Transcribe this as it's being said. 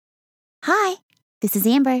Hi, this is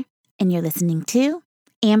Amber, and you're listening to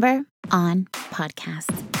Amber on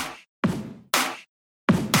Podcast.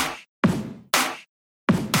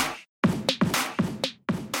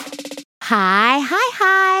 Hi.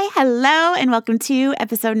 Hello, and welcome to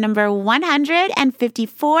episode number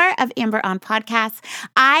 154 of Amber on Podcast.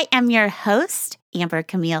 I am your host, Amber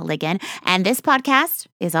Camille Ligon, and this podcast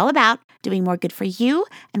is all about doing more good for you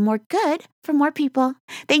and more good for more people.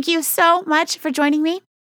 Thank you so much for joining me.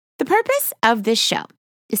 The purpose of this show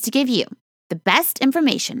is to give you the best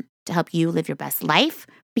information to help you live your best life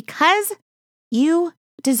because you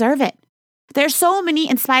deserve it. There's so many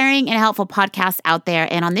inspiring and helpful podcasts out there,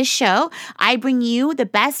 and on this show, I bring you the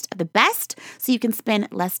best of the best so you can spend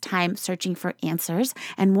less time searching for answers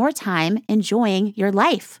and more time enjoying your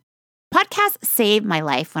life. Podcasts saved my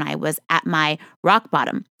life when I was at my rock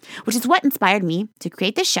bottom, which is what inspired me to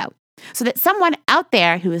create this show, so that someone out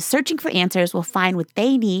there who is searching for answers will find what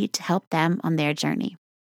they need to help them on their journey.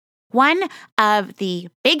 One of the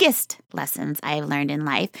biggest lessons I have learned in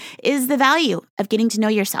life is the value of getting to know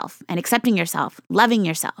yourself and accepting yourself, loving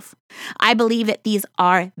yourself. I believe that these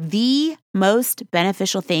are the most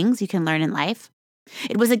beneficial things you can learn in life.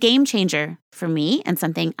 It was a game changer for me and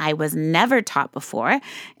something I was never taught before.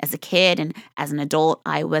 As a kid and as an adult,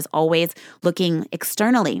 I was always looking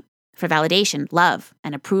externally for validation, love,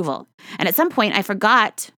 and approval. And at some point, I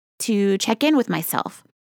forgot to check in with myself.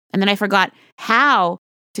 And then I forgot how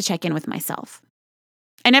to check in with myself.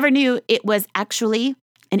 I never knew it was actually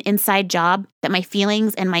an inside job, that my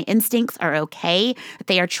feelings and my instincts are okay, that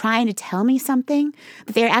they are trying to tell me something,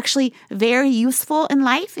 that they are actually very useful in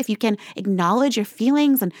life if you can acknowledge your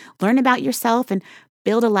feelings and learn about yourself and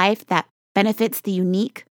build a life that benefits the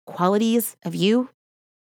unique qualities of you.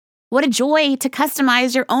 What a joy to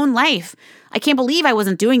customize your own life. I can't believe I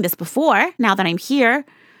wasn't doing this before, now that I'm here.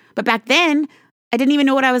 But back then, I didn't even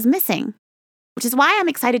know what I was missing. Which is why I'm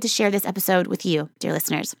excited to share this episode with you, dear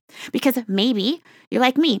listeners. Because maybe you're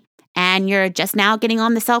like me and you're just now getting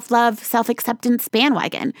on the self-love, self-acceptance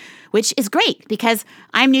bandwagon, which is great because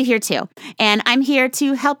I'm new here too. And I'm here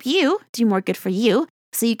to help you do more good for you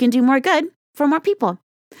so you can do more good for more people.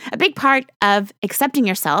 A big part of accepting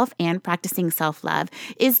yourself and practicing self-love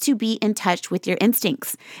is to be in touch with your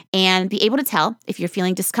instincts and be able to tell if you're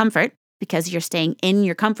feeling discomfort because you're staying in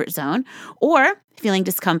your comfort zone or feeling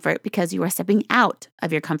discomfort because you are stepping out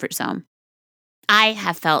of your comfort zone. I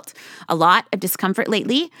have felt a lot of discomfort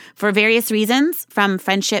lately for various reasons, from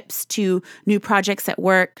friendships to new projects at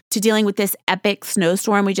work to dealing with this epic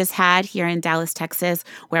snowstorm we just had here in Dallas, Texas,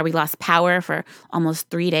 where we lost power for almost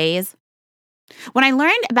 3 days. When I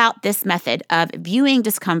learned about this method of viewing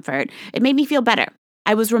discomfort, it made me feel better.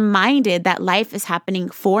 I was reminded that life is happening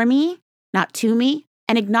for me, not to me,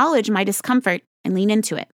 and acknowledge my discomfort and lean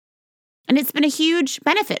into it. And it's been a huge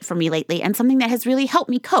benefit for me lately and something that has really helped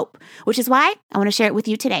me cope, which is why I want to share it with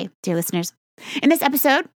you today, dear listeners. In this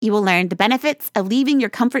episode, you will learn the benefits of leaving your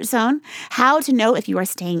comfort zone, how to know if you are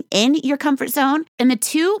staying in your comfort zone, and the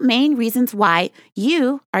two main reasons why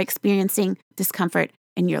you are experiencing discomfort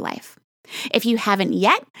in your life. If you haven't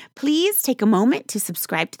yet, please take a moment to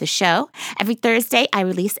subscribe to the show. Every Thursday, I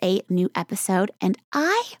release a new episode, and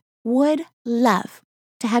I would love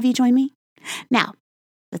to have you join me. Now,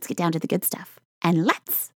 let's get down to the good stuff, and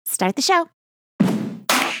let's start the show.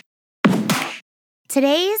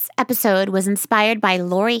 Today's episode was inspired by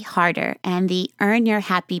Lori Harder and the Earn Your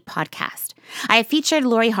Happy podcast. I have featured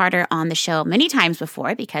Lori Harder on the show many times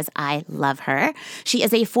before because I love her. She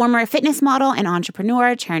is a former fitness model and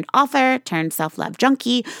entrepreneur turned author turned self-love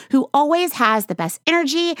junkie who always has the best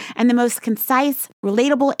energy and the most concise,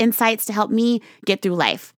 relatable insights to help me get through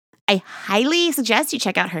life. I highly suggest you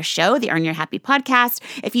check out her show, the Earn Your Happy podcast,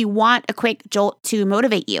 if you want a quick jolt to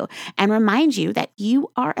motivate you and remind you that you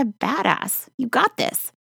are a badass. You got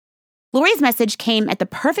this. Lori's message came at the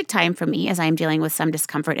perfect time for me as I am dealing with some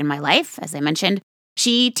discomfort in my life. As I mentioned,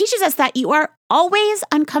 she teaches us that you are always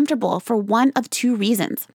uncomfortable for one of two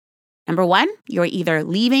reasons. Number one, you're either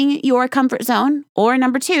leaving your comfort zone, or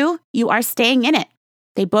number two, you are staying in it.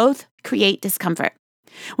 They both create discomfort.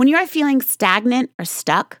 When you are feeling stagnant or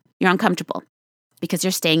stuck, you're uncomfortable because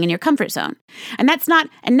you're staying in your comfort zone. And that's not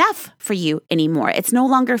enough for you anymore. It's no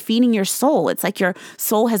longer feeding your soul. It's like your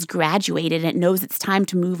soul has graduated and it knows it's time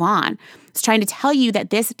to move on. It's trying to tell you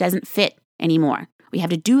that this doesn't fit anymore. We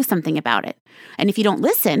have to do something about it. And if you don't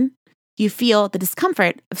listen, you feel the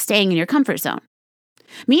discomfort of staying in your comfort zone.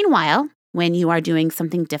 Meanwhile, when you are doing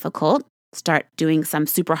something difficult, start doing some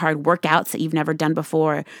super hard workouts that you've never done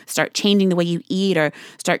before, start changing the way you eat, or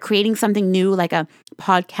start creating something new like a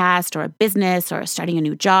podcast or a business or starting a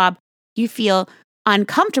new job, you feel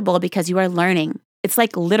uncomfortable because you are learning It's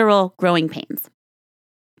like literal growing pains.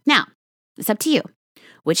 Now, it's up to you.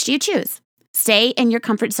 Which do you choose? Stay in your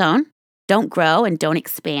comfort zone, don't grow and don't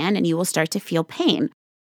expand, and you will start to feel pain.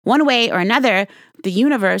 One way or another, the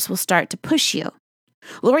universe will start to push you.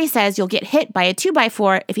 Lori says you'll get hit by a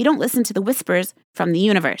 2x4 if you don't listen to the whispers from the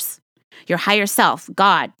universe. Your higher self,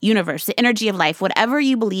 God, universe, the energy of life, whatever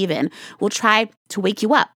you believe in, will try to wake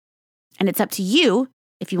you up. And it's up to you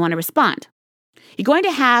if you want to respond. You're going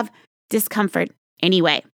to have discomfort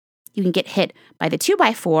anyway. You can get hit by the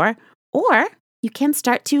 2x4, or you can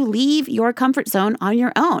start to leave your comfort zone on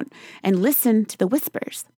your own and listen to the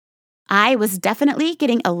whispers. I was definitely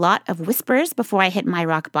getting a lot of whispers before I hit my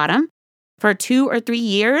rock bottom. For 2 or 3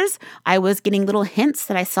 years, I was getting little hints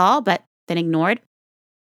that I saw, but then ignored.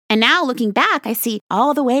 And now looking back, I see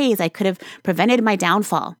all the ways I could have prevented my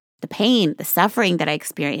downfall, the pain, the suffering that I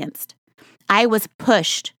experienced. I was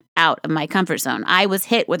pushed out of my comfort zone. I was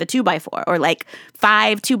hit with a 2x4 or like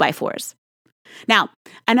 5 2x4s. Now,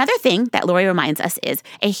 another thing that Lori reminds us is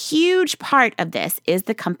a huge part of this is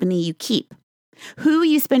the company you keep. Who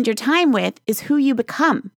you spend your time with is who you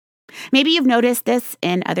become. Maybe you've noticed this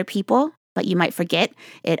in other people, but you might forget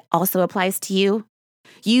it also applies to you.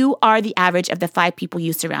 You are the average of the 5 people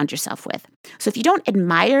you surround yourself with. So if you don't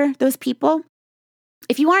admire those people,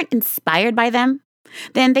 if you aren't inspired by them,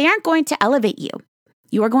 then they aren't going to elevate you.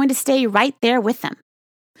 You are going to stay right there with them.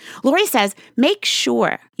 Lori says, make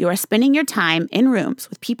sure you are spending your time in rooms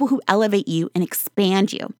with people who elevate you and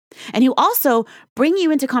expand you, and who also bring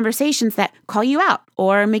you into conversations that call you out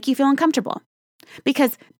or make you feel uncomfortable,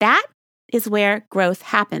 because that is where growth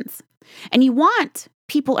happens. And you want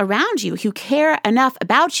people around you who care enough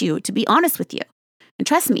about you to be honest with you. And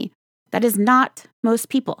trust me, that is not most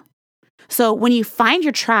people. So when you find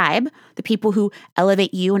your tribe, the people who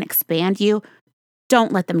elevate you and expand you,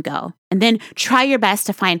 don't let them go. And then try your best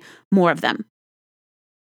to find more of them.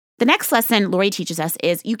 The next lesson Lori teaches us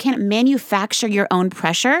is you can't manufacture your own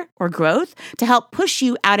pressure or growth to help push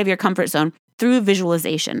you out of your comfort zone through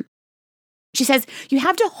visualization. She says you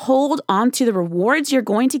have to hold on to the rewards you're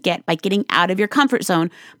going to get by getting out of your comfort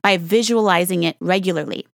zone by visualizing it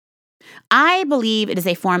regularly. I believe it is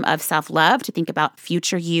a form of self-love to think about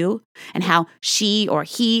future you and how she or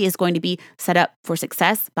he is going to be set up for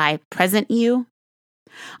success by present you.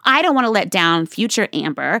 I don't want to let down future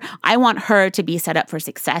Amber. I want her to be set up for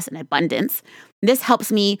success and abundance. This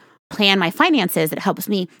helps me plan my finances. It helps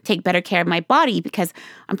me take better care of my body because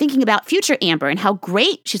I'm thinking about future Amber and how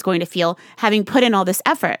great she's going to feel having put in all this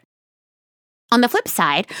effort. On the flip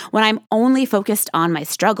side, when I'm only focused on my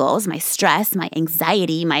struggles, my stress, my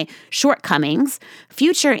anxiety, my shortcomings,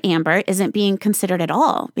 future Amber isn't being considered at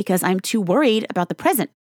all because I'm too worried about the present.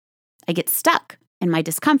 I get stuck in my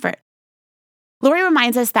discomfort. Lori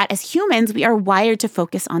reminds us that as humans, we are wired to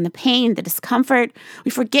focus on the pain, the discomfort. We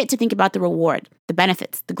forget to think about the reward, the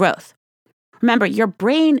benefits, the growth. Remember, your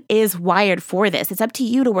brain is wired for this. It's up to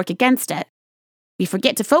you to work against it. We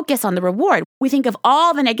forget to focus on the reward. We think of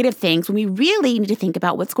all the negative things when we really need to think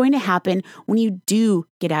about what's going to happen when you do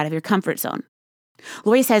get out of your comfort zone.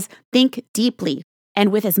 Lori says, think deeply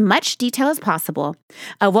and with as much detail as possible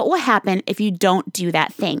of what will happen if you don't do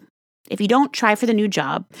that thing. If you don't try for the new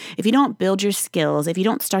job, if you don't build your skills, if you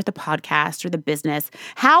don't start the podcast or the business,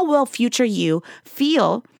 how will future you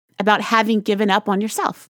feel about having given up on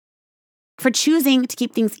yourself? For choosing to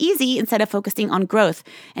keep things easy instead of focusing on growth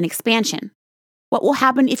and expansion? What will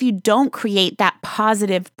happen if you don't create that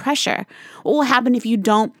positive pressure? What will happen if you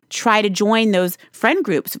don't try to join those friend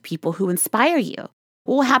groups of people who inspire you?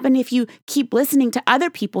 What will happen if you keep listening to other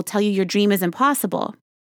people tell you your dream is impossible?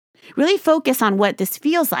 Really focus on what this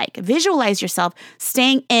feels like. Visualize yourself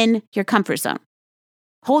staying in your comfort zone.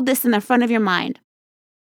 Hold this in the front of your mind.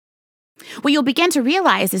 What you'll begin to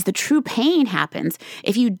realize is the true pain happens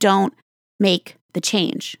if you don't make the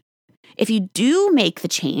change. If you do make the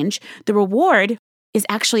change, the reward is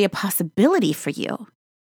actually a possibility for you.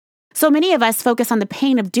 So many of us focus on the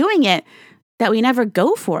pain of doing it that we never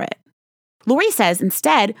go for it. Lori says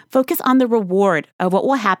instead, focus on the reward of what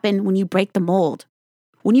will happen when you break the mold.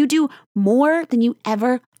 When you do more than you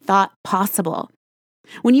ever thought possible.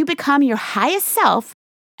 When you become your highest self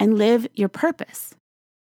and live your purpose.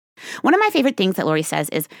 One of my favorite things that Lori says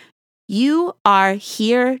is, you are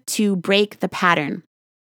here to break the pattern.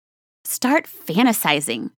 Start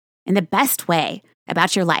fantasizing in the best way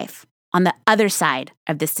about your life on the other side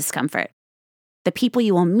of this discomfort. The people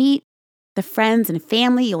you will meet, the friends and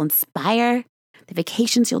family you'll inspire, the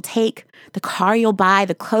vacations you'll take, the car you'll buy,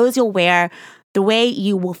 the clothes you'll wear, the way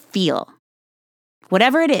you will feel.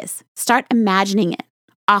 Whatever it is, start imagining it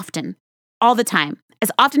often, all the time,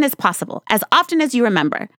 as often as possible, as often as you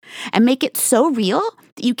remember, and make it so real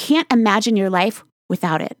that you can't imagine your life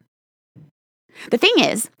without it. The thing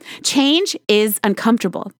is, change is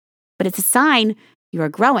uncomfortable, but it's a sign you are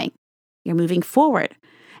growing, you're moving forward,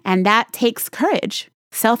 and that takes courage,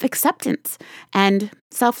 self-acceptance, and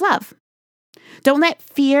self-love. Don't let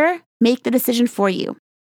fear make the decision for you.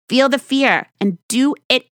 Feel the fear and do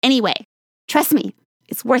it anyway. Trust me,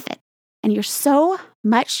 it's worth it. And you're so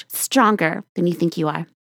much stronger than you think you are.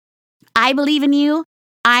 I believe in you.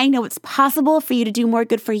 I know it's possible for you to do more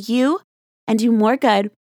good for you and do more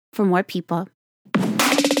good for more people.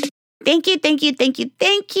 Thank you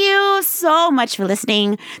so much for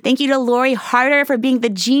listening. Thank you to Lori Harder for being the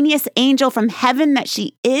genius angel from heaven that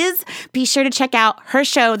she is. Be sure to check out her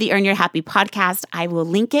show, the Earn Your Happy podcast. I will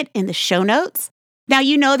link it in the show notes. Now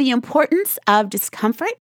you know the importance of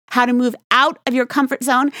discomfort, how to move out of your comfort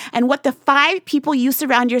zone, and what the 5 people you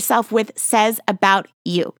surround yourself with says about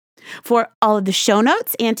you. For all of the show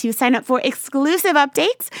notes and to sign up for exclusive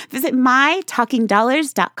updates, visit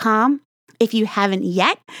mytalkingdollars.com. If you haven't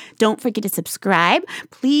yet, don't forget to subscribe.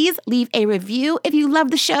 Please leave a review if you love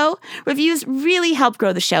the show. Reviews really help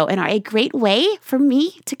grow the show and are a great way for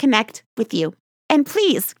me to connect with you. And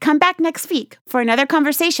please come back next week for another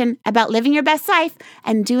conversation about living your best life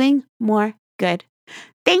and doing more good.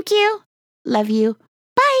 Thank you. Love you.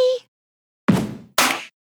 Bye.